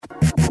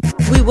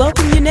We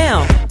welcome you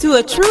now to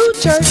A True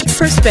Church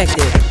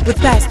Perspective with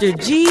Pastor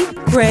G.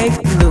 Craig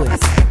Lewis.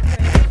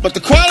 But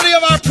the quality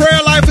of our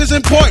prayer life is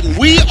important.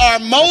 We are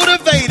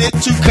motivated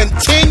to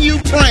continue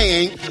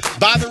praying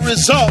by the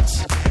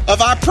results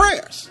of our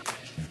prayers.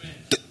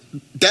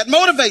 That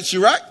motivates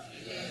you, right?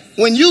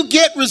 When you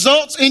get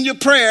results in your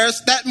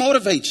prayers, that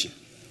motivates you.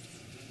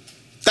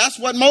 That's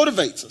what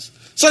motivates us.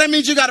 So that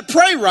means you got to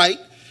pray right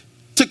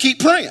to keep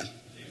praying.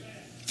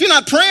 If you're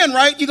not praying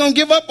right, you're going to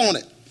give up on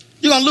it.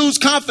 You're going to lose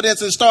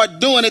confidence and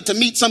start doing it to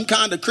meet some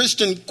kind of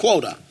Christian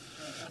quota.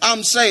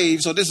 I'm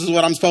saved, so this is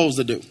what I'm supposed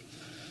to do.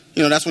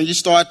 You know, that's when you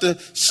start the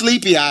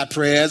sleepy-eye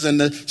prayers and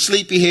the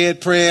sleepy-head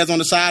prayers on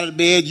the side of the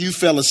bed. You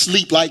fell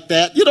asleep like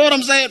that. You know what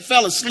I'm saying?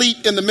 Fell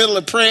asleep in the middle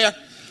of prayer.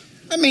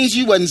 That means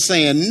you wasn't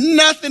saying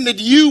nothing that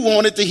you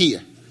wanted to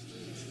hear.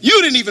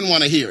 You didn't even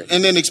want to hear it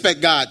and then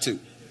expect God to.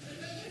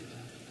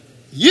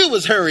 You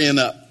was hurrying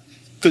up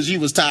because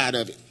you was tired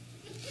of it.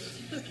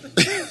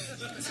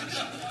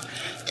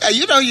 Yeah,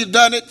 you know you've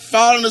done it,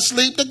 falling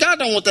asleep. God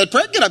don't want that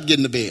prayer. Get up, get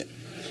in the bed.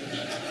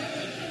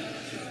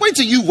 Wait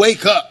till you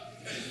wake up.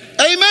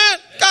 Amen.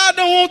 God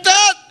don't want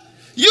that.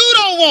 You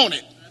don't want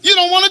it. You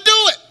don't want to do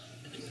it.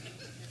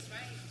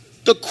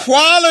 The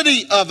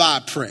quality of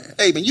our prayer.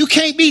 Amen. You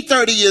can't be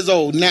 30 years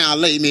old now,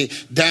 lay me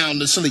down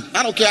to sleep.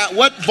 I don't care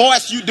what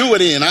voice you do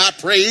it in. I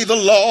pray the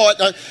Lord.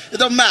 It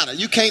don't matter.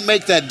 You can't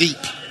make that deep.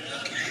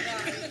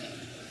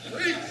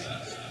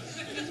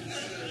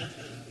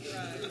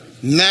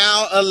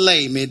 Now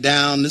lay me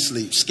down to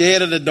sleep.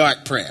 Scared of the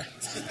dark prayer.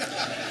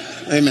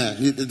 Amen.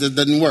 It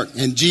doesn't work.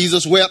 And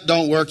Jesus wept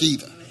don't work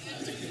either.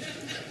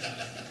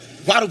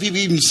 Why do people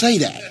even say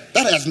that?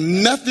 That has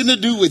nothing to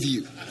do with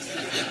you.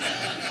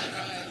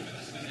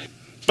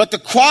 But the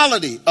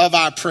quality of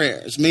our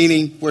prayers,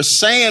 meaning we're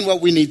saying what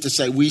we need to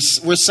say. We're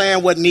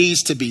saying what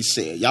needs to be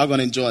said. Y'all going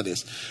to enjoy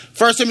this.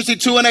 1 Timothy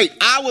 2:8.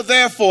 I will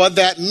therefore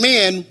that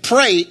men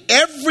pray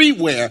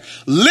everywhere,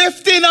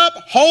 lifting up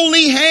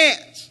holy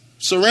hands,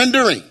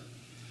 surrendering,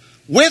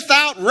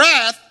 without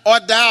wrath or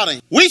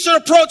doubting. We should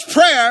approach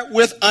prayer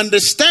with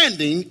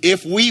understanding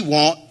if we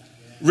want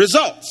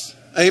results.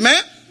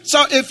 Amen?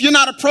 So if you're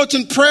not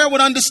approaching prayer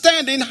with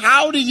understanding,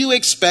 how do you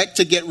expect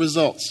to get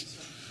results?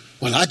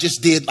 Well, I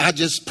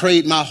just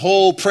prayed my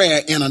whole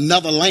prayer in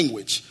another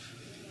language.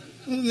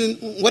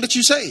 What did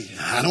you say?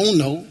 I don't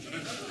know.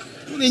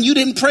 Well, then you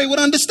didn't pray with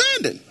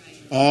understanding.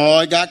 Oh,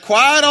 I got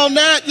quiet on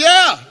that.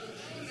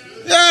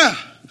 Yeah.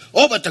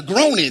 Oh, but the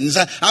groanings,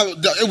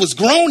 it was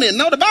groaning.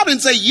 No, the Bible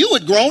didn't say you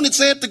would groan. It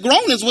said the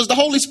groanings was the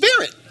Holy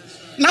Spirit,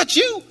 not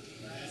you.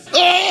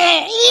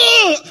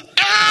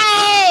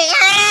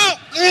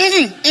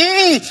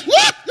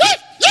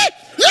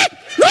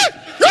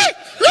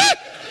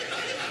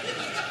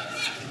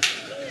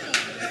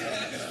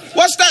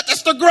 What's that?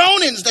 That's the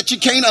groanings that you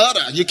can't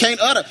utter. You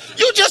can't utter.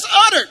 You just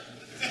uttered.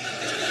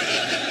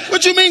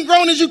 What you mean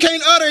groanings you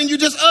can't utter and you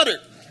just uttered?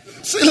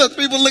 See, look,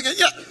 people look at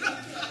you.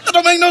 That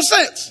don't make no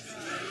sense.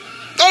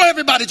 Don't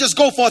everybody just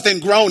go forth in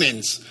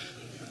groanings.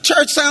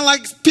 Church sound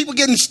like people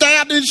getting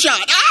stabbed and shot.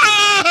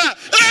 Ouch!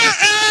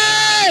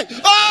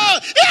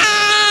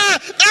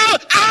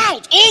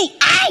 Ooh,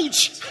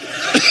 ouch!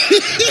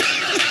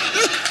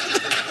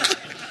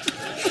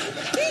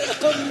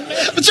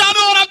 But y'all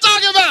know what I'm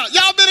talking about.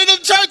 Y'all been in them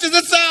churches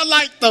that sound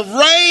like the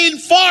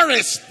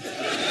rainforest.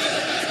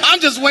 I'm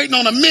just waiting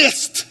on a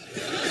mist.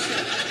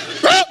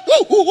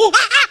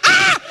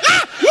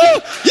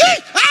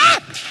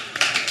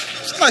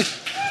 It's like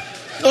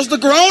those the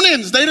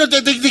groanings. They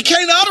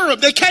can't utter them.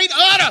 They can't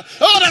utter.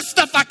 Oh, that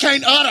stuff I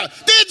can't utter.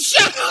 Then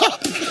shut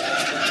up.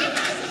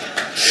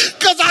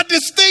 Because I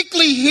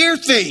distinctly hear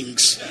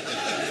things.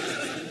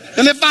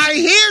 And if I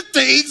hear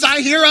things,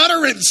 I hear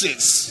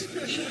utterances.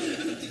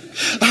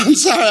 I'm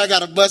sorry I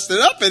got to bust it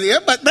up in here,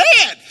 but man,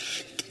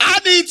 I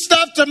need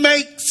stuff to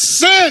make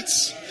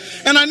sense.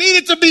 And I need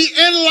it to be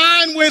in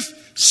line with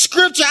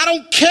Scripture. I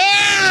don't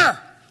care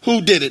who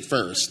did it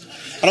first.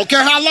 I don't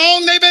care how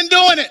long they've been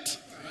doing it.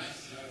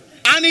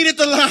 I need it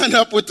to line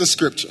up with the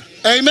Scripture.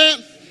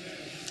 Amen?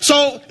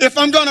 So if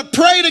I'm going to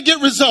pray to get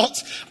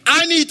results,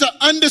 I need to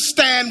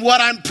understand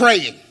what I'm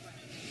praying.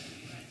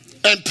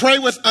 And pray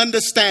with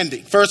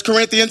understanding. 1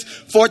 Corinthians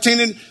 14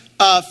 and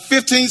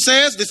 15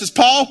 says, this is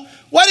Paul.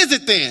 What is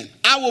it then?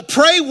 I will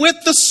pray with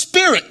the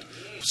Spirit.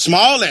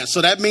 Small s.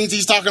 So that means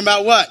he's talking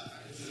about what?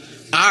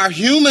 Our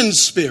human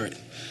spirit.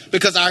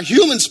 Because our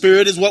human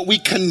spirit is what we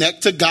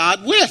connect to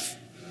God with.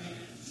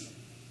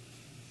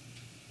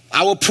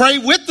 I will pray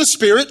with the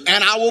Spirit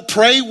and I will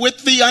pray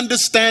with the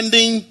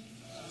understanding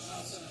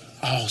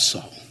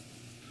also.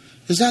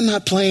 Is that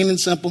not plain and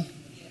simple?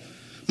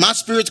 My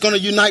spirit's going to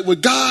unite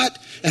with God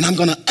and I'm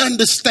going to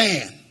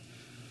understand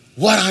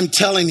what I'm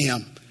telling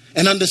him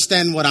and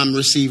understand what I'm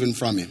receiving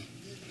from him.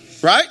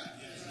 Right?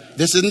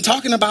 This isn't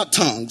talking about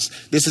tongues.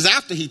 This is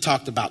after he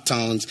talked about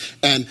tongues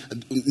and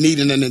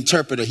needing an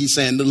interpreter. He's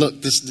saying, look,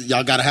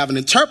 y'all got to have an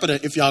interpreter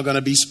if y'all going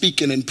to be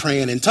speaking and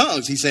praying in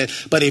tongues. He said,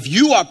 but if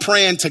you are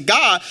praying to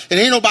God and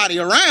ain't nobody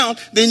around,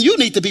 then you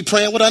need to be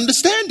praying with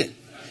understanding.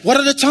 What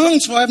are the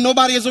tongues for if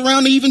nobody is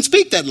around to even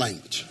speak that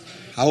language?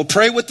 I will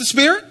pray with the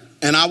Spirit,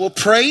 and I will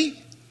pray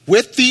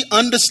with the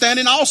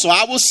understanding also.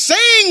 I will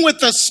sing with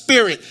the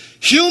Spirit,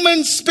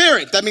 human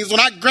spirit. That means when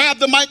I grab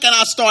the mic and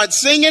I start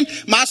singing,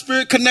 my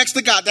spirit connects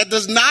to God. That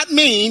does not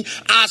mean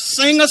I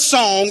sing a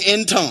song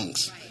in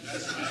tongues.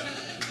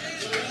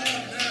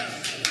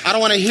 I don't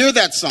want to hear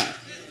that song.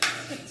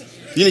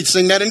 You need to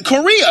sing that in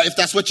Korea if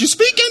that's what you're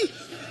speaking.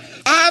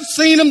 I've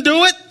seen them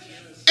do it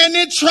and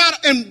then try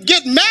to, and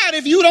get mad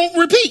if you don't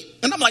repeat.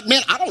 And I'm like,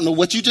 man, I don't know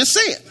what you just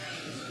said.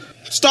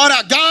 Start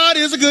out, God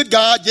is a good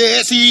God.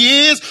 Yes,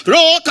 he is.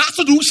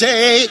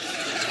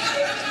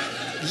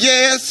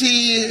 Yes,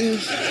 he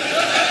is.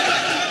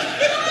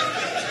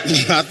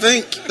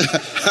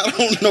 I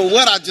don't know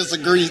what I just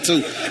agreed to.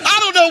 I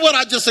don't know what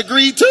I just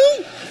agreed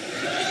to.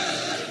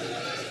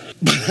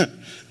 But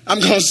I'm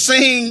going to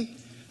sing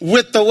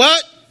with the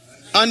what?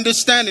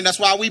 Understanding. That's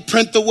why we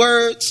print the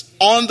words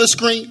on the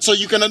screen so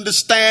you can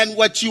understand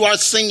what you are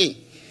singing.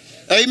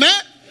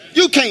 Amen?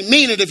 You can't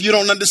mean it if you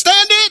don't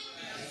understand it.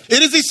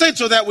 It is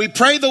essential that we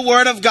pray the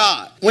word of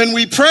God. When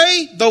we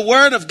pray the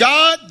word of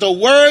God, the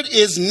word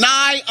is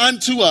nigh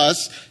unto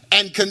us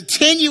and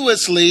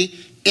continuously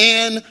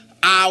in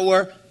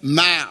our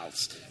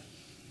mouths.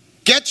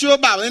 Get you a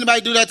Bible.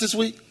 Anybody do that this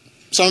week?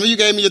 Some of you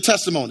gave me your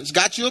testimonies.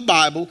 Got you a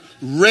Bible,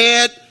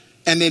 read,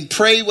 and then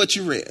pray what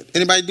you read.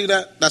 Anybody do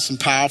that? That's some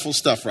powerful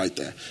stuff right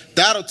there.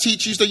 That'll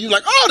teach you so you're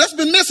like, oh, that's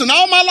been missing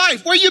all my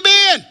life. Where you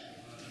been?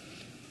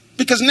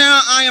 Because now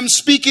I am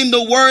speaking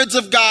the words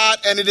of God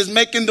and it is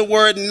making the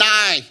word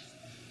nigh.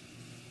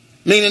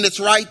 Meaning it's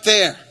right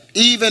there,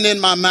 even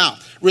in my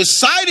mouth.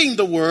 Reciting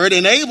the word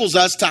enables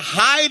us to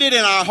hide it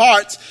in our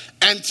hearts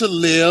and to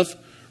live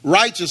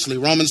righteously.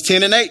 Romans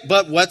 10:8.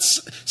 But what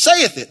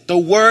saith it? The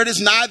word is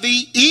nigh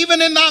thee,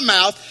 even in thy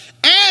mouth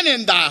and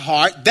in thy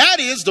heart. That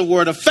is the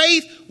word of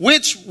faith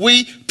which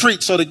we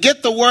preach. So to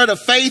get the word of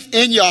faith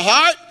in your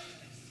heart,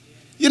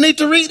 you need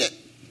to read it.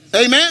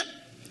 Amen.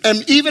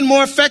 And even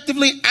more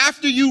effectively,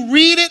 after you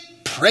read it,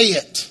 pray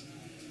it.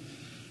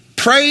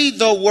 Pray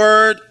the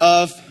word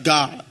of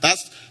God.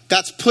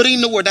 That's putting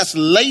the word, that's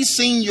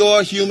lacing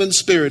your human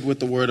spirit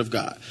with the word of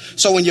God.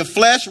 So when your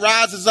flesh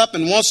rises up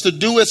and wants to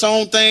do its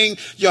own thing,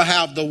 you'll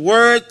have the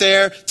word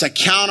there to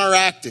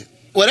counteract it.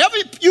 Whatever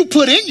you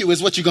put in you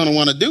is what you're going to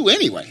want to do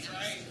anyway.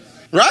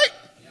 Right?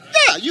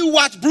 Yeah, you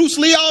watch Bruce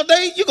Lee all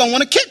day, you're going to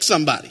want to kick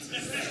somebody.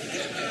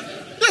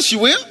 Yes, you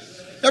will.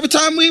 Every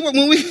time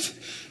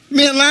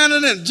me and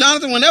Landon and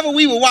Jonathan, whenever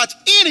we would watch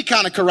any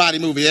kind of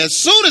karate movie, as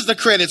soon as the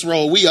credits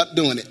roll, we up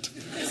doing it.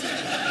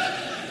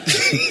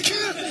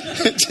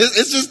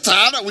 It's just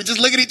tired of. We just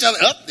look at each other.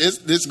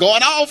 It's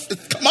going off.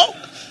 Come on.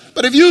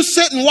 But if you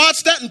sit and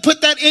watch that and put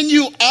that in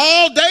you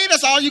all day,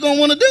 that's all you're going to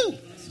want to do.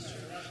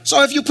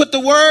 So if you put the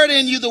word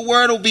in you, the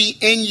word will be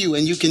in you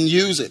and you can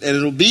use it. And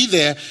it'll be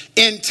there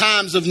in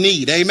times of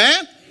need.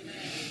 Amen?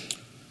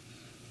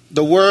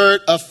 The word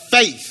of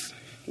faith,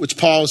 which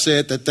Paul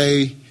said that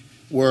they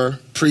were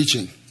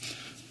preaching.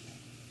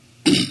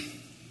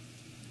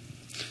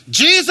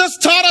 Jesus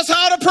taught us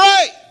how to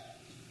pray.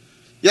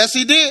 Yes,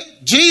 he did.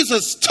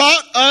 Jesus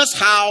taught us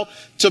how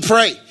to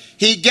pray.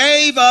 He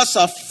gave us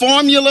a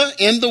formula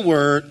in the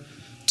word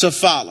to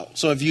follow.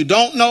 So if you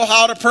don't know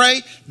how to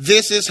pray,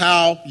 this is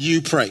how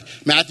you pray.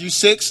 Matthew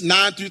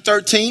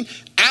 6:9-13.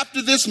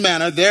 After this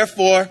manner,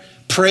 therefore,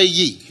 pray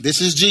ye. This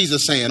is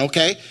Jesus saying,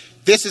 okay,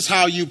 this is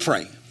how you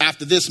pray.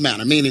 After this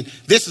manner, meaning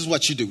this is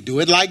what you do. Do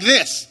it like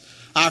this.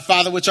 Our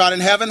Father which art in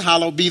heaven,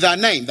 hallowed be thy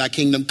name. Thy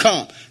kingdom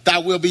come. Thy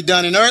will be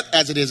done in earth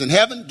as it is in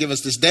heaven. Give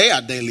us this day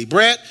our daily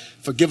bread.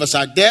 Forgive us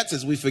our debts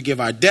as we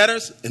forgive our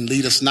debtors. And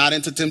lead us not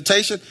into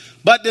temptation,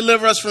 but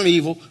deliver us from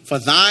evil. For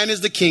thine is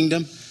the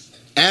kingdom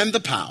and the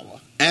power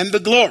and the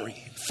glory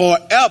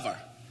forever.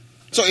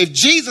 So if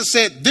Jesus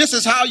said, this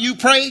is how you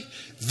pray,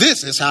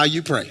 this is how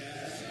you pray.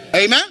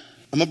 Amen.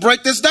 I'm going to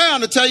break this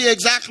down to tell you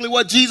exactly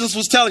what Jesus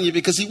was telling you,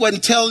 because he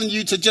wasn't telling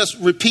you to just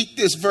repeat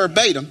this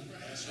verbatim.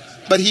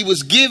 But he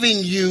was giving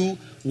you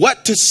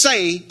what to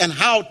say and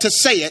how to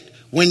say it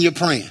when you're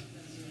praying.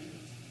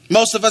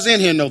 Most of us in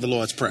here know the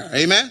Lord's Prayer.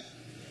 Amen.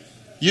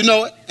 You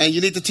know it, and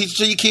you need to teach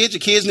it to your kids. Your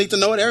kids need to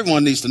know it.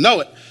 Everyone needs to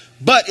know it.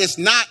 But it's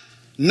not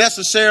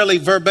necessarily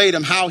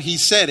verbatim how he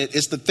said it.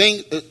 It's the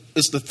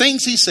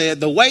things he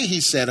said, the way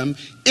he said them,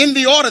 in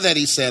the order that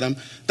he said them,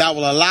 that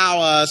will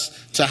allow us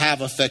to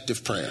have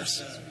effective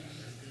prayers.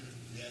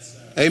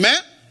 Amen.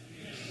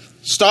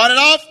 Started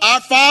off,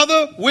 our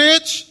Father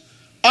which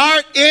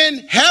art in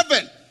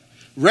heaven.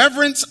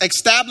 Reverence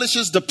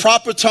establishes the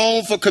proper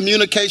tone for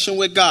communication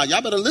with God.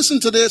 Y'all better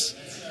listen to this.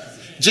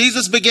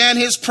 Jesus began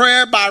his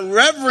prayer by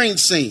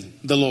reverencing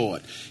the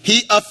Lord.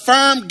 He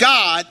affirmed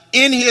God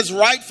in his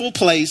rightful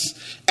place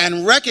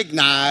and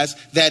recognized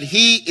that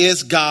he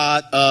is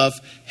God of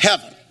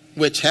heaven,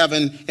 which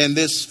heaven in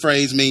this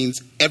phrase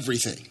means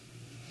everything.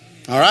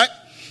 All right.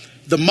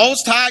 The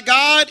Most High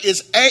God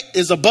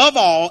is above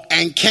all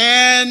and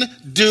can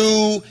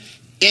do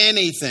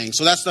anything.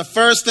 So that's the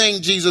first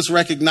thing Jesus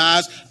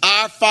recognized.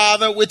 Our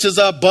Father, which is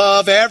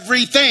above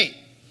everything.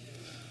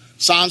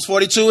 Psalms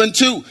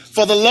 42:2.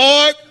 For the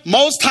Lord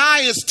Most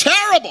High is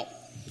terrible.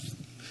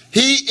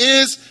 He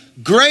is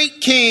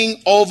great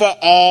king over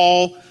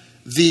all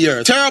the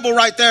earth. Terrible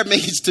right there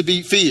means to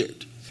be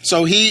feared.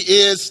 So he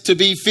is to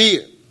be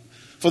feared.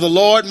 For the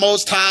Lord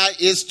Most High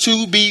is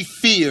to be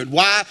feared.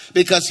 Why?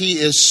 Because he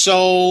is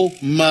so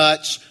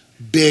much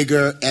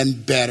bigger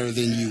and better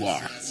than you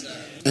are.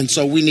 And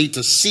so we need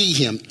to see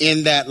him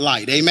in that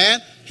light.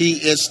 Amen? He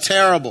is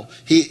terrible.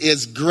 He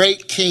is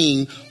great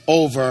king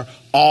over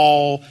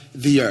all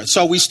the earth.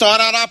 So we start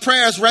out our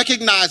prayers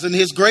recognizing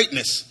his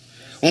greatness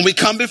when we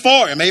come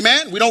before him.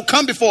 Amen? We don't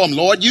come before him.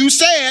 Lord, you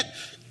said,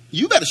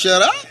 you better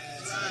shut up.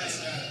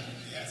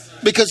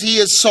 Because he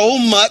is so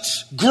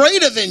much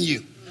greater than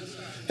you.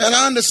 And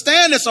I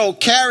understand this old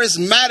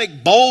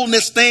charismatic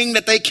boldness thing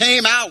that they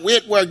came out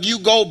with where you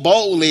go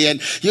boldly and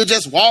you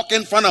just walk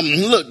in front of them.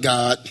 Look,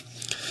 God,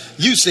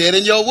 you said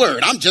in your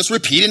word, I'm just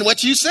repeating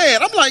what you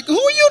said. I'm like, who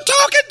are you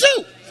talking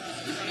to?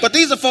 But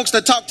these are folks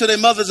that talk to their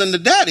mothers and their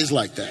daddies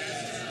like that.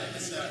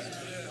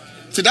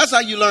 See, that's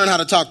how you learn how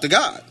to talk to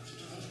God.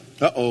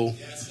 Uh-oh.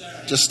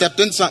 Just stepped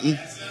in something.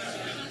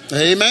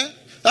 Amen.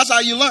 That's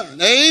how you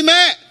learn.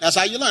 Amen. That's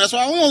how you learn. That's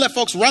why we don't let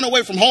folks run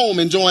away from home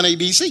and join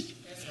ABC.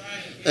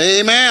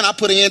 Amen. I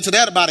put an end to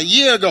that about a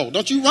year ago.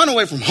 Don't you run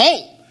away from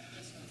home.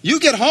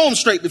 You get home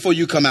straight before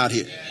you come out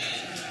here.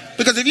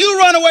 Because if you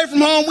run away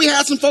from home, we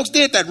had some folks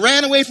did that.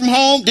 Ran away from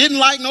home, didn't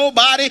like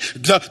nobody.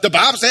 The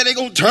Bible said they're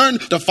going to turn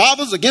the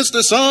fathers against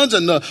their sons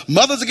and the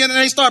mothers against, and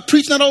they start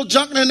preaching that old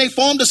junk, and then they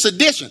formed a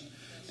sedition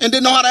and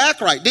didn't know how to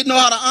act right. Didn't know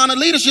how to honor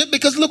leadership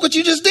because look what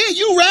you just did.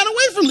 You ran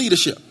away from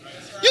leadership.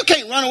 You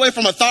can't run away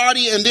from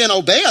authority and then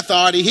obey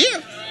authority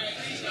here.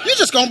 You're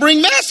just going to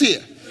bring mess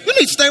here. You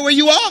need to stay where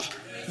you are.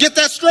 Get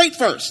that straight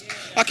first.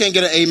 I can't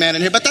get an amen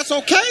in here, but that's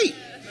okay.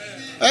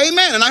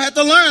 Amen. And I had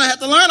to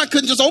learn. I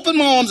couldn't just open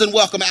my arms and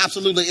welcome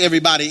absolutely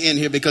everybody in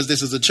here because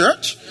this is a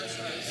church.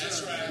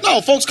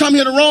 No, folks come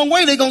here the wrong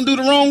way. They're going to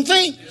do the wrong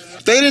thing.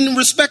 If they didn't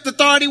respect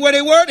authority where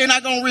they were, they're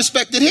not going to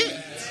respect it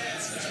here.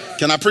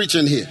 Can I preach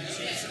in here?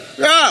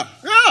 Yeah.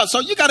 So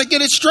you got to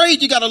get it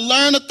straight. You got to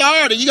learn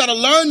authority. You got to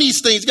learn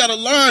these things. You got to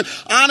learn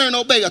honor and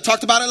obey. I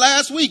talked about it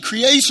last week,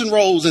 creation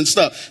roles and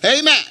stuff.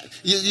 Amen.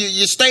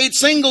 You stayed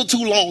single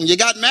too long. You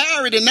got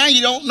married and now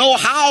you don't know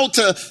how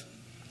to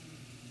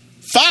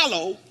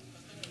follow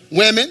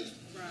women.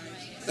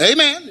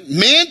 Amen.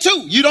 Men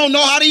too. You don't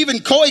know how to even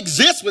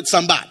coexist with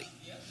somebody.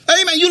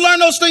 Amen. You learn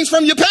those things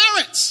from your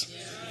parents.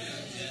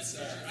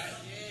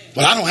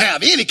 Well, I don't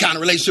have any kind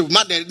of relationship with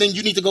my dad. Then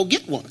you need to go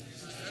get one.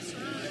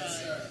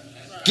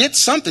 Get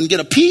something. Get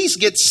a piece.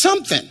 Get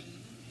something.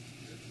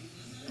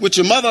 With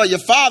your mother or your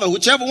father,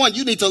 whichever one,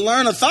 you need to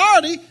learn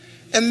authority.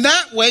 And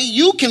that way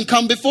you can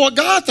come before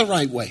God the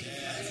right way.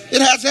 It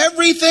has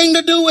everything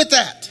to do with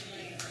that.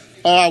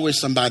 Oh, I wish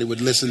somebody would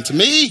listen to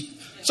me.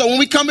 So when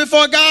we come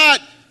before God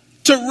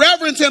to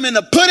reverence him and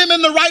to put him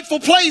in the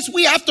rightful place,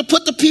 we have to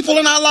put the people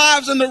in our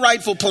lives in the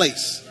rightful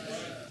place.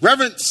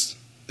 Reverence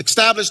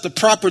established the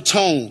proper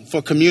tone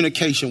for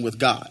communication with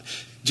God.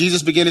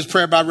 Jesus began his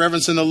prayer by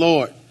reverencing the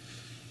Lord.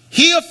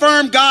 He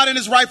affirmed God in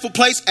his rightful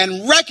place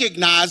and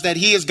recognized that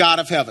he is God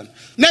of heaven.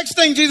 Next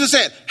thing Jesus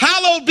said,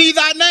 hallowed be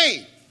thy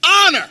name.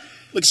 Honor.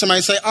 Look,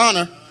 somebody say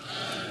honor.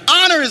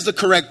 Honor is the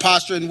correct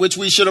posture in which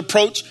we should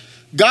approach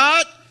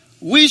God.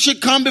 We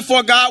should come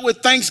before God with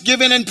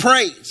thanksgiving and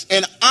praise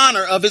and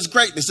honor of his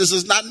greatness. This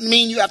does not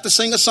mean you have to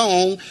sing a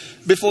song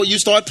before you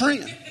start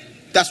praying.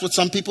 That's what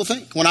some people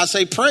think. When I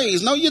say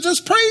praise, no, you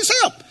just praise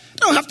him. It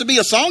don't have to be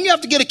a song. You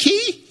have to get a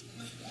key.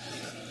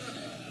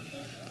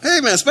 Hey,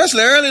 man,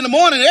 especially early in the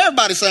morning,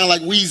 everybody sounds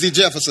like Wheezy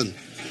Jefferson.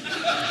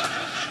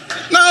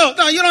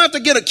 No, you don't have to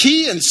get a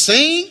key and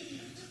sing.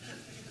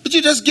 But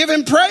you just give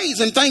him praise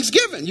and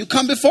thanksgiving. You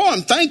come before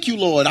him. Thank you,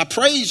 Lord. I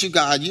praise you,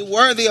 God. You're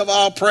worthy of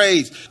all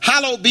praise.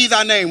 Hallowed be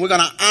thy name. We're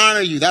going to honor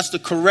you. That's the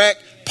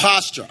correct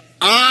posture.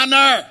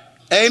 Honor.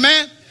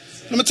 Amen.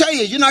 Let me tell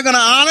you, you're not going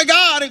to honor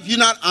God if you're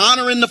not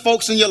honoring the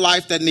folks in your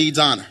life that needs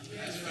honor.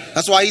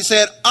 That's why he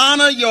said,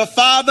 honor your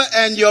father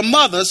and your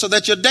mother so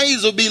that your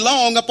days will be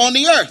long upon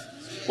the earth.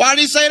 Why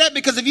did he say that?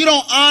 Because if you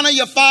don't honor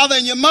your father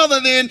and your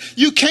mother, then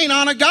you can't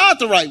honor God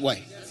the right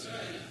way.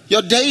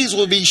 Your days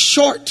will be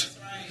short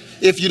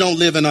if you don't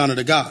live in honor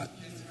to God.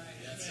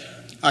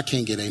 I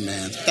can't get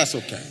amen. That's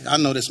okay. I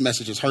know this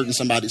message is hurting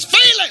somebody's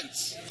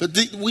feelings. But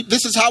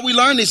this is how we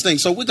learn these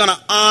things. So we're going to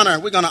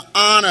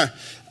honor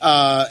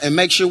and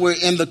make sure we're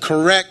in the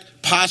correct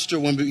posture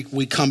when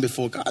we come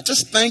before God.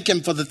 Just thank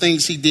him for the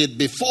things he did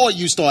before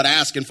you start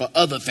asking for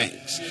other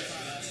things.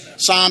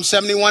 Psalm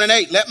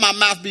 71:8. Let my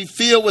mouth be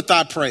filled with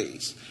thy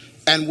praise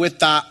and with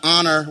thy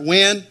honor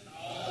when?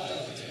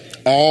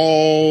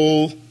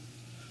 All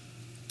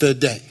the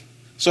day.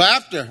 So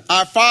after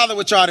our Father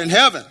which art in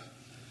heaven,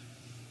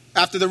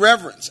 after the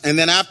reverence, and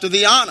then after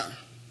the honor,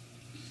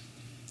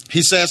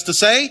 he says to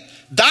say,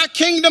 thy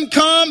kingdom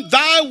come,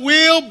 thy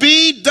will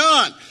be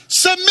done.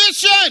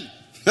 Submission.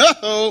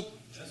 Uh-oh.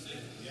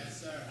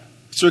 Yes, sir.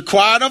 It's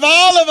required of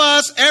all of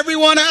us.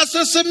 Everyone has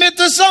to submit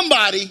to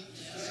somebody.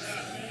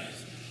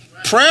 Yes,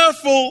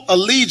 prayerful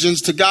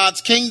allegiance to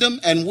God's kingdom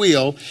and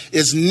will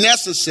is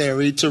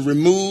necessary to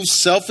remove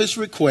selfish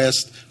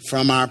requests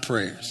from our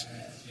prayers.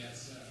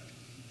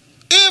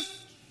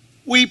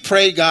 we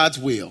pray God's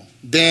will,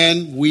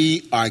 then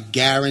we are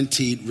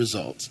guaranteed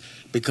results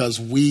because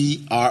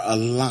we are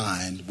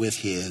aligned with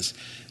his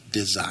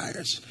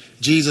desires.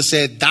 Jesus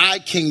said, thy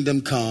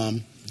kingdom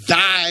come,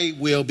 thy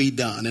will be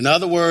done. In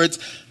other words,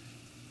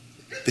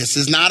 this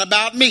is not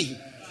about me.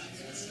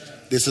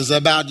 This is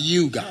about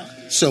you, God.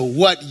 So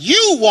what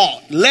you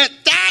want, let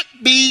that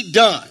be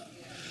done.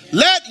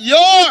 Let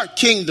your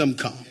kingdom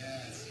come.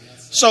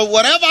 So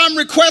whatever I'm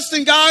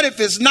requesting, God, if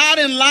it's not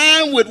in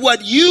line with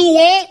what you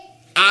want,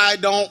 I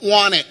don't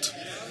want it.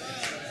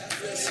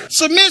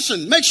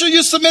 Submission. Make sure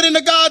you're submitting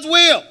to God's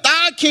will.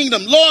 Thy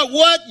kingdom. Lord,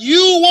 what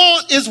you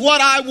want is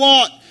what I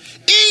want.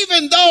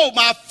 Even though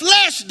my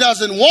flesh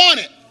doesn't want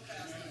it,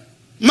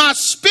 my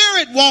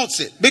spirit wants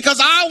it because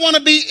I want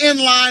to be in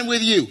line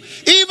with you.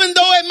 Even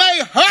though it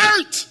may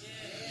hurt,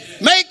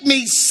 make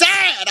me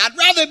sad. I'd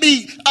rather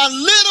be a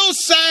little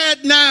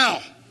sad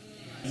now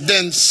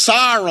than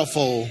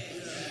sorrowful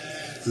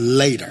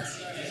later.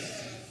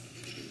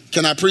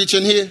 Can I preach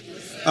in here?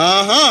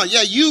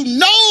 Yeah, you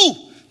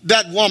know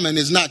that woman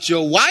is not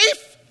your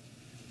wife.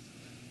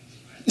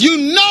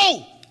 You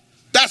know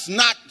that's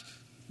not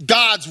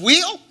God's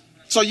will.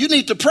 So you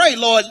need to pray,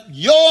 Lord,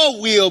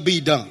 your will be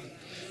done.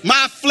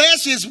 My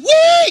flesh is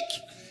weak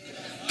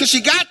because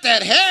she got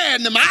that hair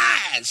in them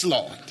eyes,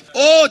 Lord.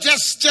 Oh,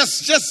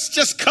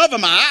 just cover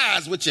my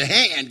eyes with your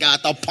hand,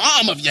 God, the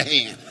palm of your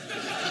hand.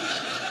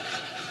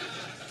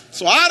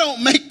 So I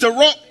don't make the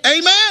wrong,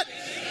 amen?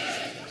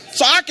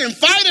 So I can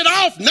fight it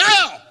off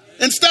now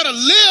instead of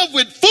live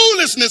with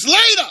foolishness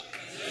later.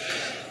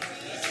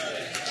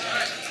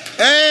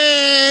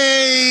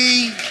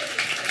 Amen.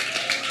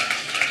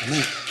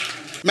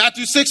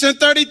 Matthew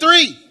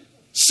 6:33.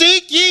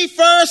 Seek ye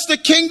first the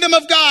kingdom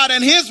of God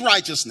and his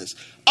righteousness.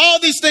 All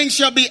these things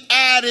shall be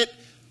added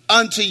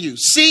unto you.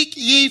 Seek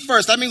ye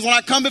first. That means when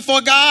I come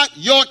before God,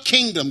 your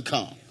kingdom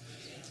come.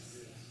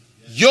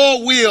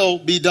 Your will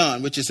be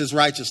done, which is his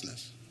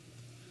righteousness.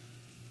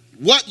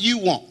 What you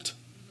want,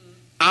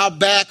 I'll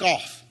back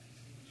off.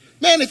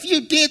 Man, if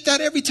you did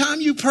that every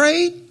time you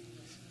prayed,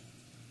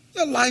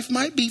 your life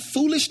might be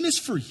foolishness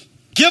free.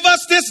 Give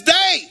us this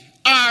day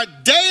our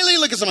daily,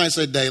 look at somebody and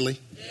say daily.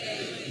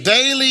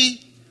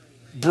 Daily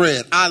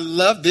bread. I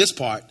love this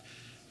part.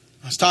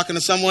 I was talking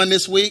to someone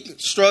this week,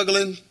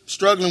 struggling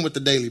with the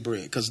daily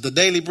bread, because the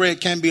daily bread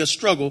can be a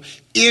struggle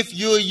if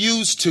you're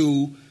used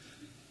to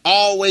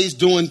always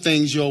doing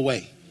things your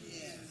way.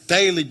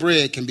 Daily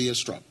bread can be a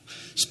struggle,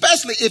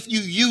 especially if you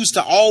used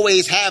to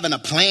always having a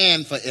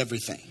plan for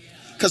everything,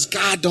 because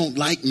God don't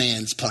like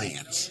man's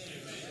plans.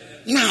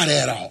 Not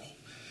at all.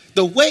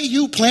 The way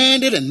you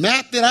planned it and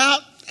mapped it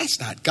out, that's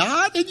not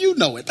God, and you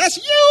know it. That's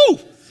you.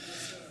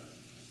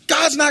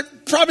 God's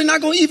probably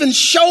not going to even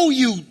show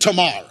you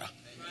tomorrow.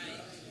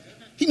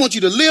 He wants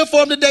you to live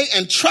for him today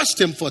and trust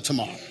him for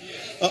tomorrow.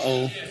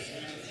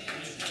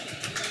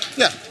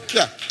 Yeah.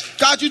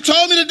 God, you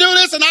told me to do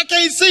this and I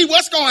can't see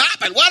what's going to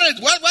happen.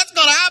 What's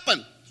going to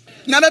happen?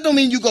 Now, that don't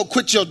mean you go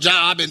quit your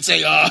job and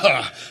say,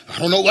 I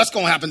don't know what's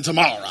going to happen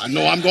tomorrow. I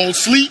know I'm going to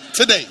sleep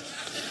today.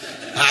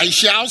 I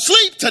shall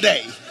sleep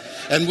today.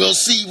 And we'll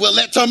see. We'll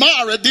let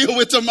tomorrow deal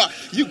with tomorrow.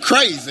 You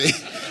crazy.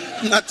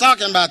 I'm not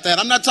talking about that.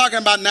 I'm not talking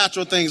about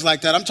natural things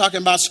like that. I'm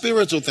talking about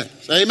spiritual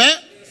things. Amen?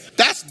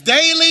 That's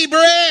daily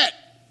bread.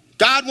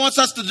 God wants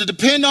us to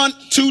depend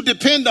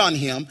on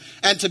him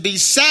and to be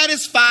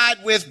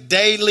satisfied with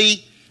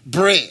daily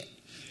bread.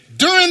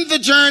 During their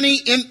journey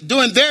in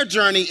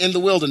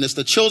the wilderness,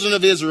 the children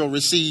of Israel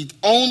received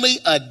only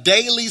a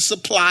daily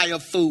supply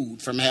of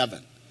food from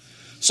heaven.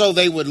 So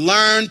they would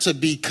learn to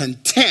be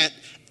content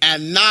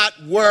and not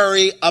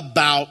worry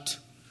about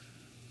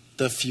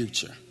the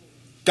future.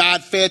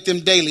 God fed them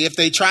daily. If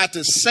they tried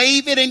to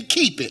save it and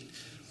keep it,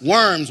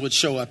 worms would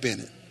show up in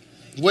it.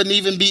 It wouldn't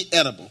even be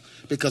edible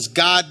because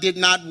God did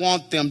not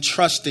want them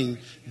trusting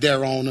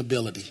their own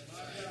ability.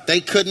 They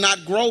could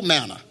not grow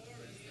manna.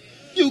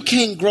 You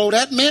can't grow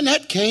that, man.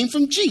 That came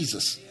from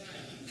Jesus.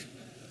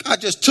 God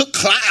just took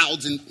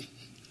clouds and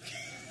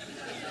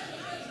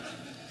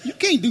you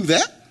can't do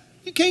that.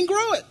 You can't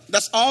grow it.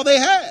 That's all they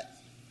had.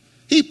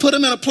 He put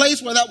them in a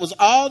place where that was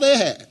all they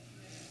had.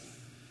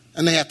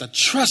 And they have to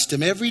trust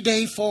him every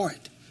day for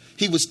it.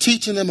 He was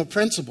teaching them a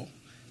principle.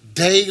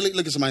 Daily,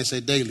 look at somebody say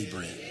daily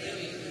bread.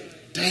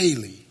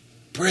 Daily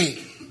bread.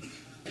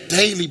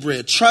 Daily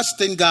bread.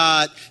 Trusting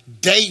God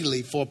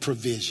daily for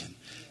provision.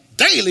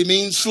 Daily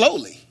means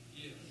slowly.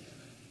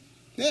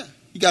 Yeah,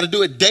 you got to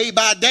do it day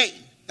by day.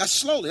 That's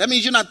slowly. That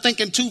means you're not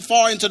thinking too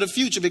far into the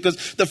future,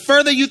 because the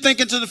further you think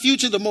into the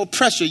future, the more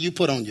pressure you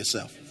put on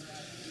yourself.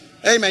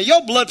 Amen.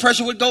 Your blood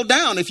pressure would go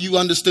down if you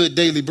understood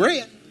daily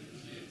bread.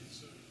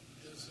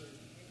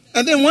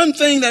 And then one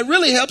thing that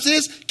really helps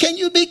is, can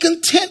you be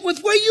content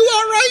with where you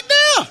are right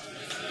now?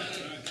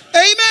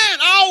 Amen.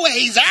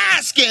 Always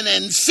asking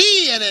and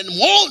seeing and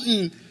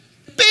wanting.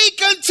 Be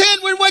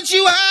content with what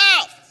you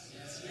have.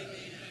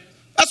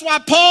 That's why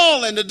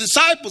Paul and the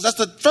disciples, that's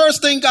the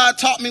first thing God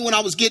taught me when I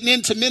was getting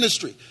into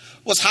ministry,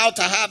 was how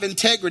to have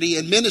integrity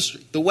in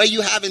ministry. The way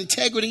you have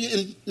integrity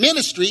in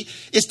ministry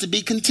is to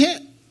be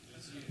content.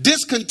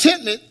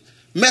 Discontentment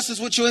messes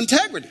with your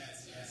integrity.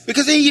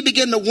 Because then you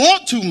begin to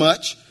want too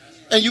much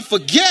and you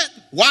forget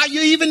why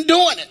you're even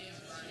doing it.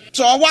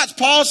 So I watched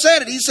Paul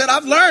said it. He said,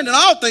 I've learned in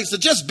all things to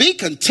just be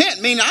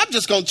content, meaning I'm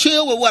just going to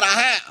chill with what I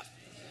have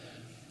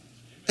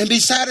and be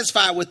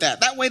satisfied with that.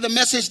 That way the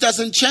message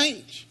doesn't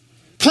change.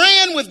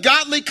 Praying with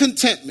godly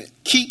contentment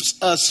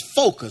keeps us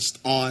focused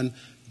on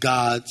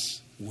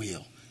God's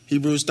will.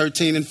 Hebrews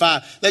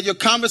 13:5. Let your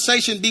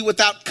conversation be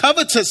without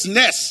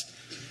covetousness.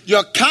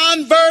 Your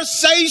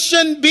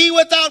conversation be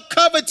without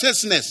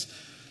covetousness.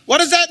 What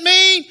does that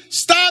mean?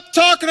 Stop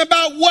talking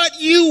about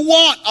what you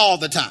want all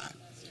the time.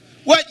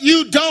 What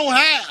you don't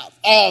have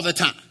all the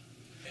time.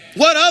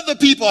 What other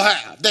people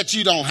have that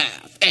you don't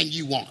have and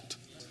you want.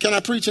 Can I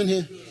preach in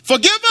here?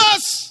 Forgive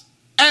us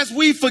as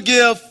we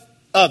forgive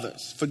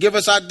others. Forgive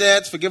us our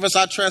debts. Forgive us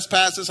our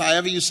trespasses,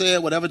 however you say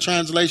it, whatever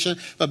translation.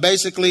 But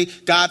basically,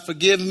 God,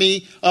 forgive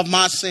me of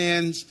my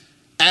sins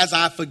as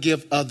I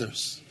forgive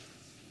others.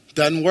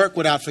 Doesn't work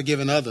without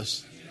forgiving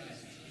others.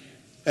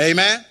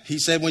 Amen. He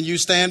said, when you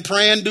stand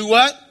praying, do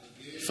what?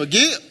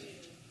 Forgive.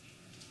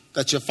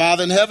 That your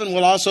Father in heaven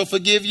will also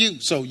forgive you.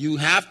 So you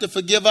have to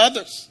forgive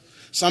others.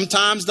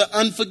 Sometimes the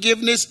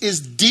unforgiveness is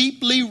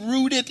deeply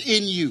rooted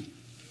in you.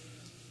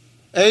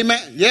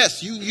 Amen.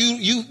 Yes,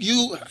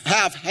 you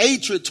have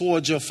hatred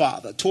towards your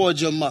father,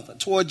 towards your mother,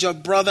 towards your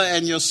brother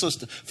and your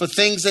sister for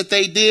things that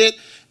they did.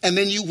 And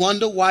then you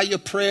wonder why your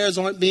prayers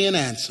aren't being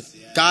answered.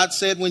 God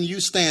said when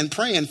you stand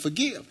praying,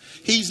 forgive.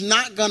 He's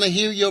not going to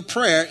hear your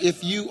prayer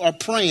if you are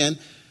praying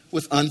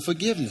with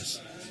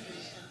unforgiveness.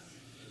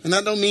 And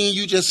that don't mean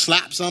you just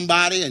slap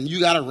somebody and you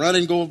got to run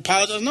and go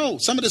apologize. No,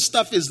 some of this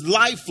stuff is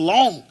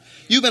lifelong.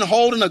 You've been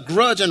holding a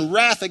grudge and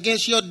wrath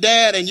against your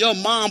dad and your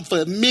mom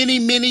for many,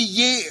 many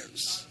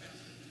years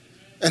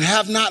and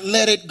have not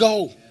let it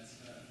go.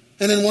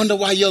 And then wonder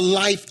why your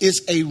life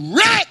is a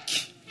wreck.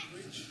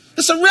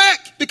 It's a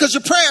wreck because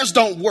your prayers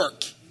don't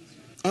work.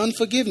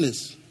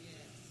 Unforgiveness.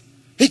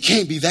 It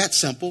can't be that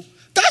simple.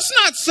 That's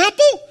not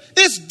simple.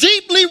 It's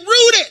deeply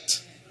rooted.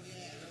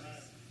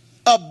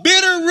 A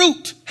bitter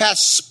root has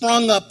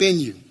sprung up in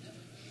you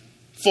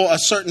for a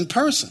certain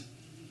person.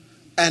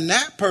 And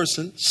that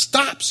person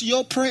stops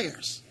your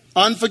prayers.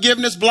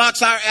 Unforgiveness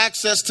blocks our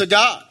access to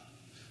God.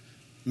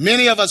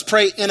 Many of us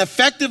pray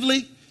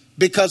ineffectively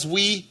because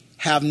we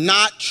have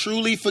not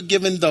truly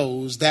forgiven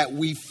those that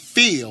we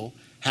feel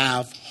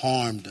have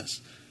harmed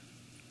us.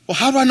 Well,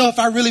 how do I know if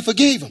I really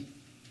forgave them?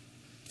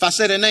 If I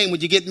say their name,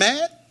 would you get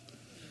mad?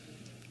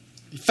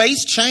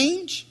 Face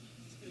change?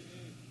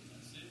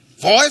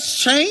 Voice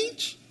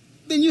change?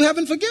 Then you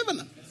haven't forgiven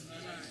them.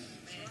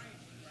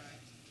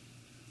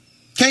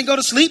 Can't go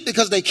to sleep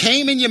because they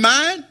came in your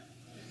mind?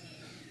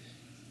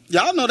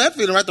 Y'all know that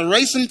feeling, right? The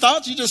racing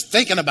thoughts, you're just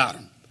thinking about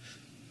them.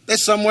 They're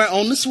somewhere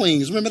on the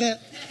swings. Remember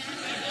that?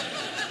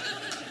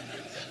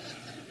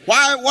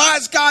 Why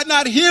is God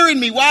not hearing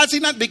me? Why is he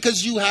not?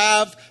 Because you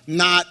have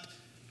not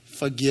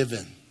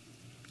forgiven.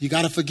 You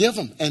got to forgive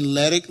them and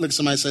let it. Look,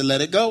 somebody say,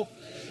 let it go.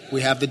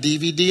 We have the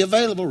DVD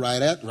available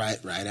right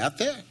out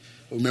there.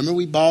 Remember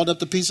we balled up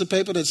the piece of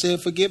paper that said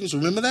forgiveness?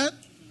 Remember that?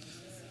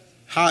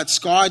 How it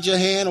scarred your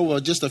hand over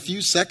just a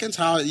few seconds,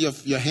 how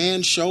your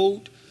hand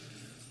showed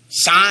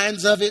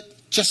signs of it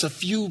just a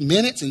few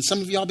minutes, and some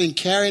of y'all been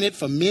carrying it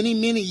for many,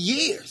 many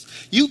years.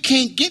 You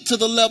can't get to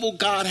the level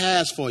God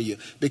has for you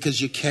because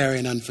you're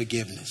carrying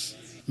unforgiveness.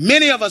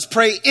 Many of us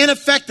pray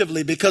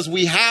ineffectively because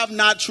we have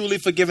not truly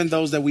forgiven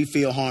those that we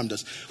feel harmed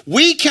us.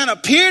 We can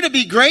appear to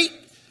be great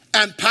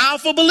and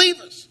powerful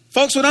believers.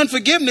 Folks with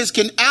unforgiveness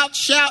can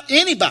outshout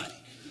anybody.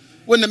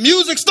 When the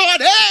music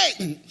starts,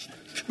 hey,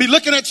 be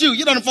looking at you.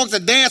 You know the folks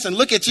that dance and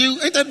look at you.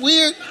 Ain't that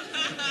weird?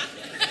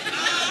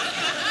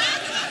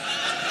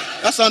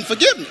 That's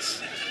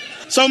unforgiveness.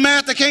 So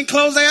mad they can't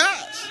close their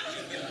eyes.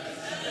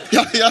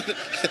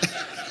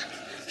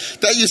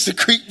 That used to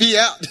creep me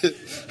out.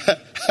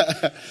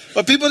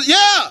 But people,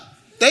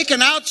 they can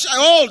let's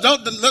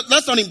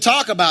don't even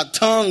talk about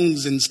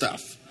tongues and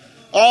stuff.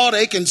 Oh,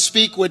 they can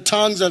speak with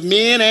tongues of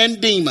men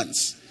and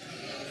demons.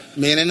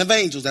 Men and of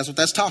angels, that's what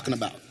that's talking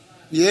about.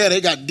 Yeah,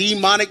 they got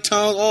demonic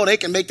tongue. Oh, they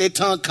can make their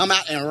tongue come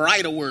out and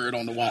write a word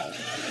on the wall.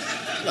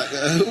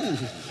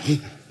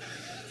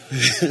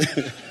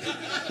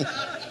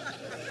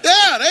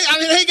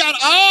 They got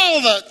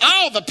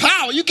all the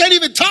power. You can't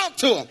even talk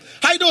to them.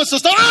 How you doing,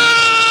 sister?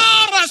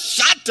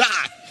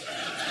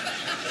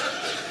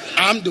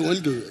 I'm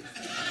doing good.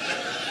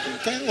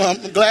 Okay, well,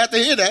 I'm glad to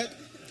hear that.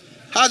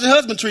 How's your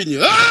husband treating you?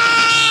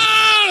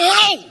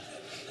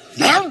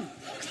 No.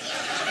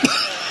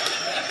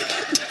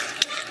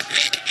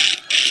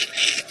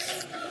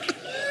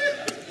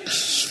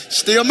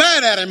 Still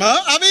mad at him,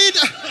 huh?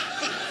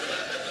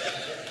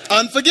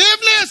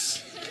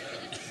 Unforgiveness.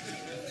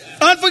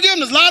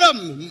 Unforgiveness. A lot of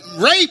them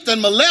raped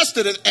and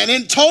molested and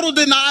in total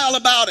denial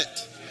about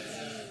it.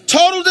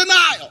 Total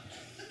denial.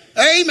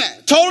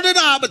 Amen. Total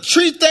denial, but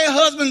treat their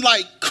husband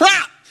like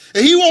crap.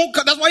 And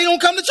that's why he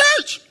don't come to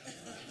church.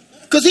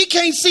 Because he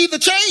can't see the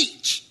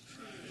change.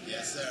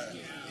 Yes, sir.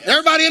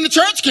 Everybody in the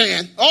church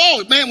can.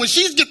 Oh, man, when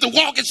she get to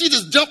walking, she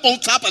just jump on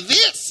top of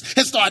this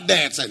and start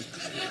dancing.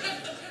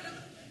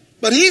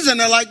 But he's in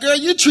there like, girl,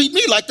 you treat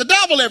me like the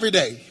devil every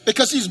day.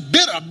 Because she's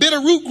bitter. A bitter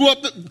root grew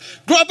up in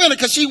her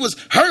because she was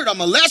hurt or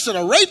molested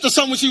or raped or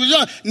something when she was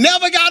young.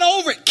 Never got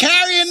over it,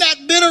 carrying that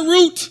bitter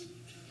root.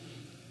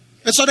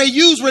 And so they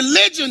use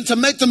religion to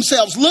make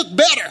themselves look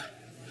better.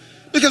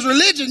 Because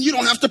religion, you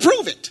don't have to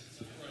prove it.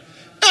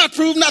 I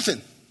prove nothing.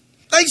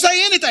 They can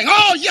say anything.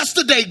 Oh,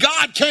 yesterday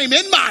God came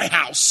in my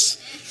house.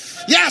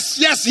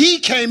 Yes, he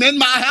came in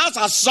my house.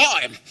 I saw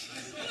him.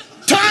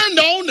 Turned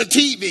on the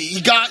TV.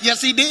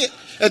 Yes, he did.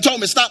 And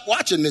told me, stop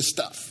watching this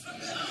stuff.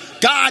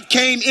 God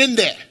came in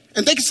there.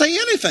 And they can say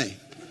anything.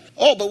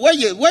 Oh, but where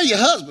your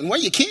husband? Where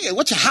your kid?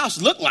 What's your house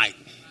look like?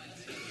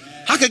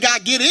 How could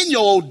God get in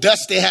your old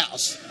dusty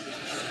house?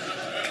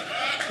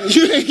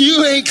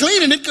 You ain't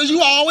cleaning it because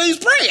you always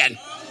praying.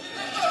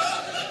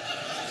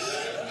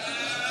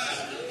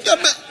 Yeah,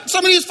 but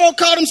some of these folk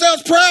call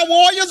themselves prayer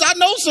warriors. I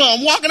know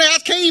some. Walking the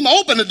house, can't even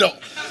open the door.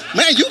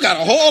 Man, you got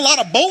a whole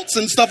lot of bolts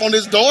and stuff on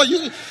this door.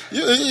 You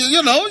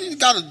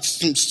got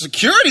some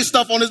security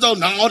stuff on this door.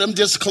 No, them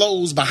just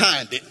closed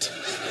behind it.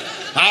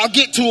 I'll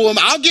get to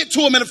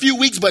them in a few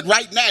weeks, but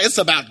right now it's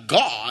about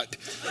God.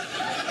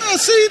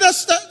 See,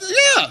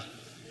 yeah.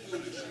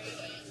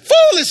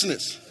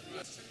 Foolishness.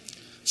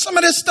 Some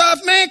of this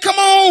stuff, man, come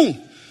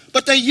on.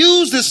 But they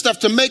use this stuff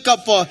to make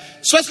up for,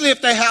 especially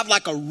if they have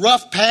like a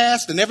rough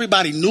past and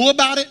everybody knew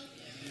about it.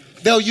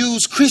 They'll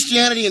use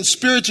Christianity and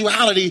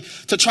spirituality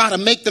to try to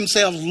make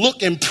themselves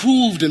look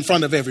improved in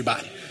front of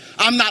everybody.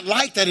 I'm not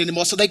like that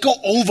anymore. So they go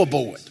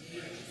overboard.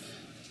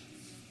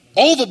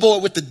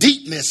 Overboard with the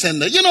deepness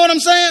and you know what I'm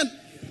saying?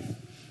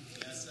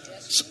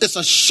 It's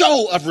a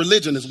show of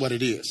religion is what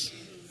it is.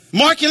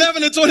 Mark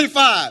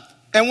 11:25.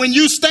 And when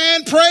you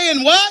stand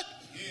praying, what?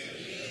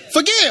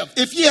 Forgive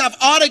if ye have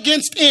aught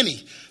against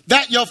any,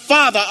 that your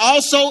Father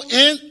also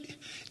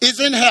is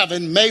in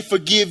heaven may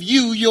forgive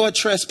you your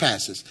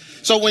trespasses.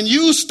 So when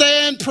you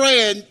stand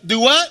praying, do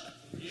what?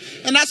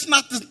 And that's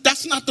not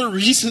the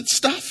recent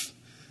stuff.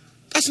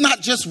 That's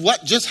not just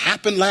what just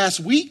happened last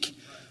week.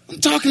 I'm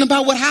talking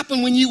about what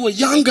happened when you were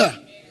younger.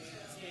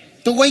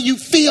 The way you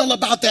feel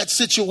about that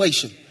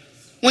situation.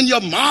 When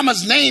your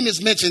mama's name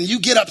is mentioned, you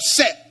get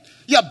upset.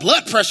 Your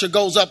blood pressure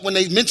goes up when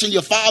they mention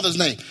your father's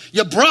name.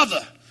 Your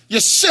brother,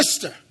 your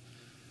sister.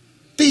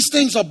 These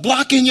things are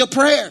blocking your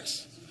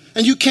prayers.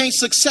 And you can't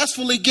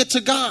successfully get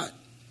to God.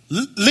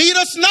 Lead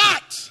us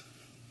not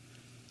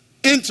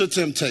into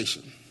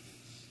temptation.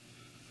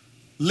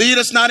 Lead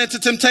us not into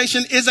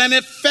temptation is an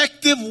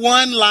effective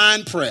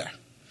one-line prayer.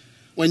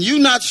 When you're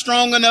not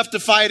strong enough to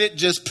fight it,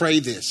 just pray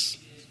this.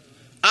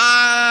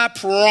 I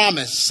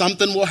promise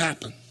something will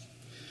happen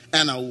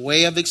and a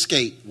way of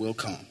escape will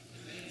come.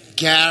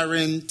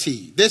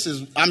 Guaranteed. This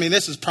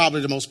is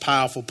probably the most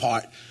powerful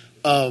part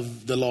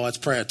of the Lord's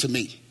Prayer to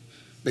me.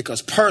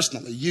 Because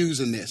personally,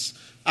 using this,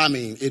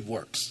 it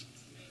works.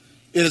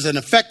 It is an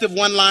effective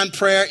one-line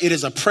prayer. It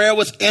is a prayer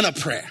within a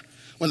prayer.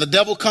 When the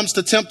devil comes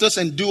to tempt us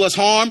and do us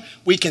harm,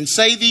 we can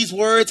say these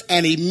words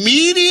and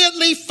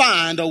immediately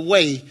find a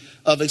way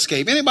of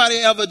escape. Anybody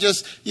ever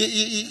just,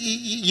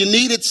 you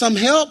needed some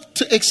help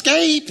to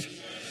escape?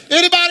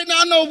 Anybody?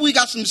 Now I know we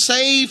got some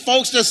saved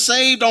folks just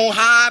saved on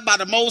high by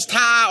the Most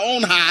High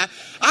on high.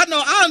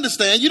 I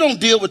understand. You don't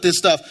deal with this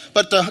stuff.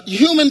 But the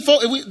human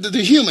folk,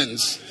 the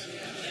humans,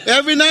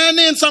 every now and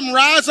then something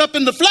rise up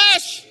in the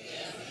flesh.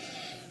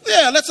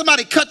 Yeah, let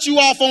somebody cut you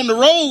off on the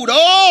road.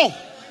 Oh,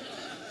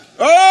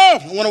 I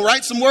want to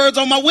write some words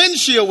on my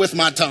windshield with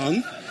my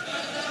tongue.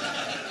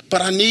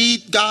 But I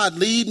need God,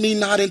 lead me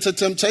not into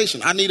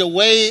temptation. I need a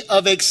way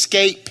of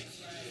escape.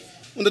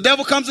 When the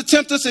devil comes to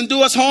tempt us and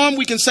do us harm,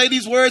 we can say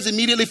these words,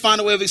 immediately find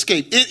a way of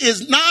escape. It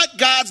is not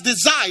God's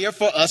desire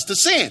for us to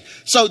sin.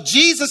 So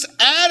Jesus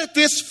added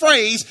this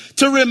phrase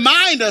to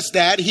remind us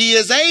that he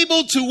is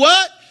able to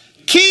what?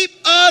 Keep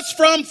us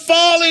from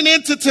falling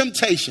into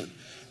temptation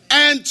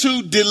and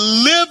to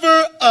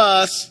deliver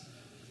us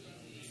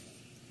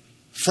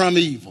from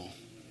evil.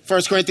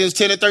 1 Corinthians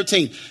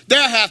 10:13.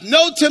 There hath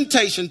no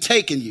temptation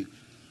taken you,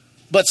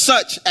 but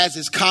such as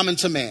is common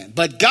to man.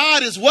 But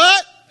God is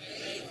what?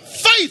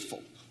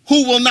 Faithful,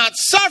 who will not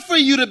suffer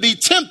you to be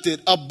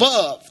tempted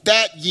above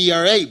that ye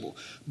are able,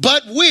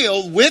 but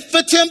will with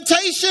the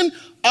temptation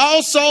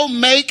also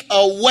make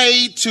a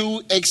way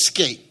to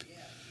escape,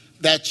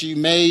 that you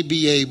may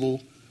be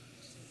able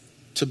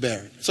to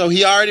bear it. So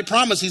he already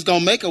promised he's going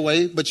to make a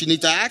way, but you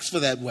need to ask for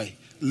that way.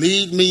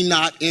 Lead me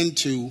not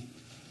into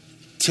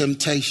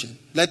temptation.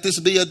 Let this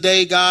be a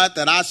day, God,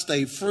 that I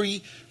stay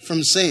free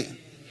from sin.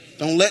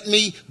 Don't let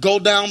me go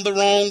down the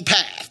wrong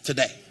path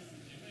today.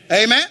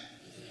 Amen.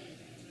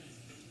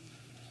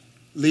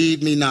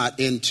 Lead me not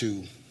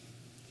into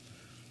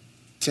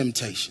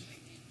temptation.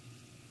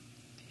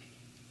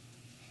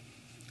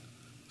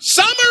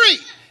 Summary.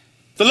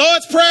 The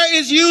Lord's Prayer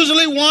is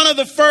usually one of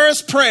the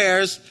first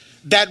prayers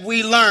that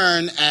we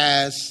learn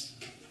as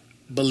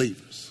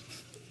believers.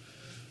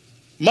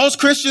 Most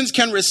Christians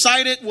can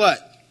recite it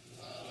what?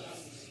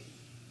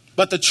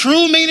 But the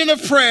true meaning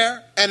of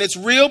prayer and its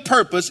real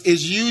purpose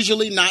is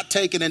usually not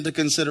taken into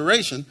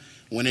consideration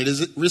when it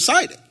is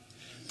recited.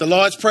 The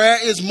Lord's Prayer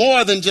is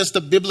more than just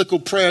a biblical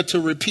prayer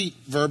to repeat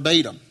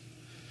verbatim.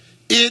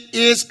 It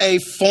is a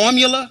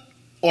formula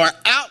or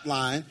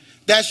outline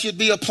that should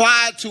be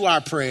applied to our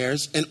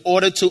prayers in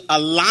order to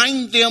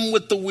align them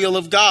with the will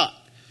of God.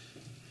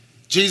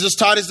 Jesus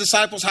taught his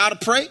disciples how to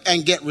pray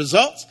and get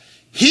results.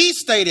 He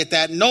stated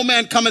that no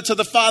man cometh to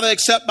the Father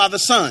except by the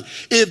Son.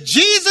 If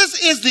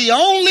Jesus is the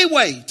only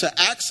way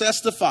to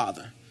access the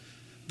Father,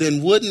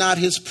 then would not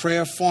his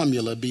prayer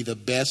formula be the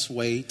best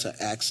way to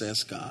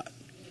access God?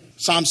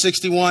 Psalm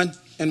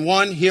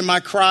 61:1, hear my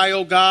cry,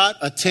 O God,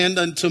 attend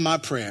unto my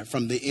prayer.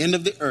 From the end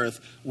of the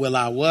earth will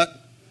I what?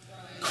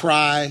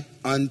 Cry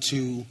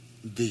unto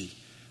thee.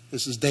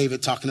 This is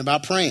David talking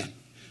about praying.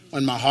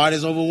 When my heart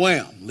is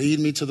overwhelmed,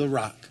 lead me to the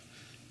rock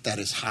that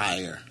is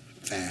higher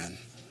than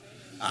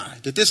I.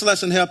 Did this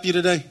lesson help you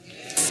today?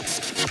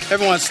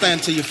 Everyone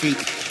stand to your feet.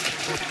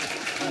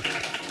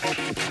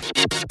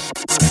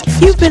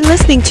 You've been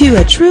listening to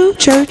A True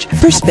Church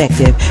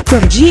Perspective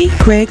from G.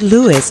 Craig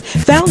Lewis,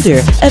 founder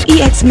of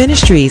EX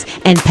Ministries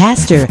and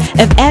pastor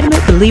of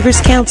Adamant Believers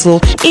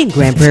Council in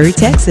Grand Prairie,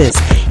 Texas.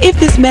 If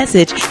this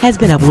message has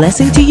been a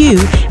blessing to you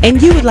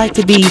and you would like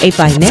to be a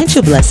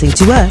financial blessing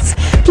to us,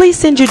 please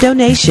send your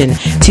donation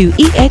to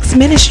EX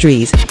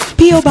Ministries,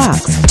 P.O.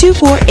 Box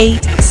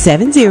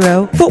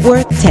 24870, Fort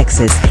Worth,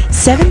 Texas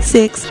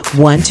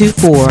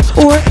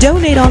 76124, or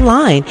donate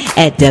online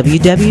at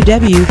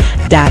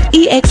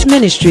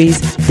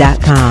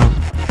www.exministries.com.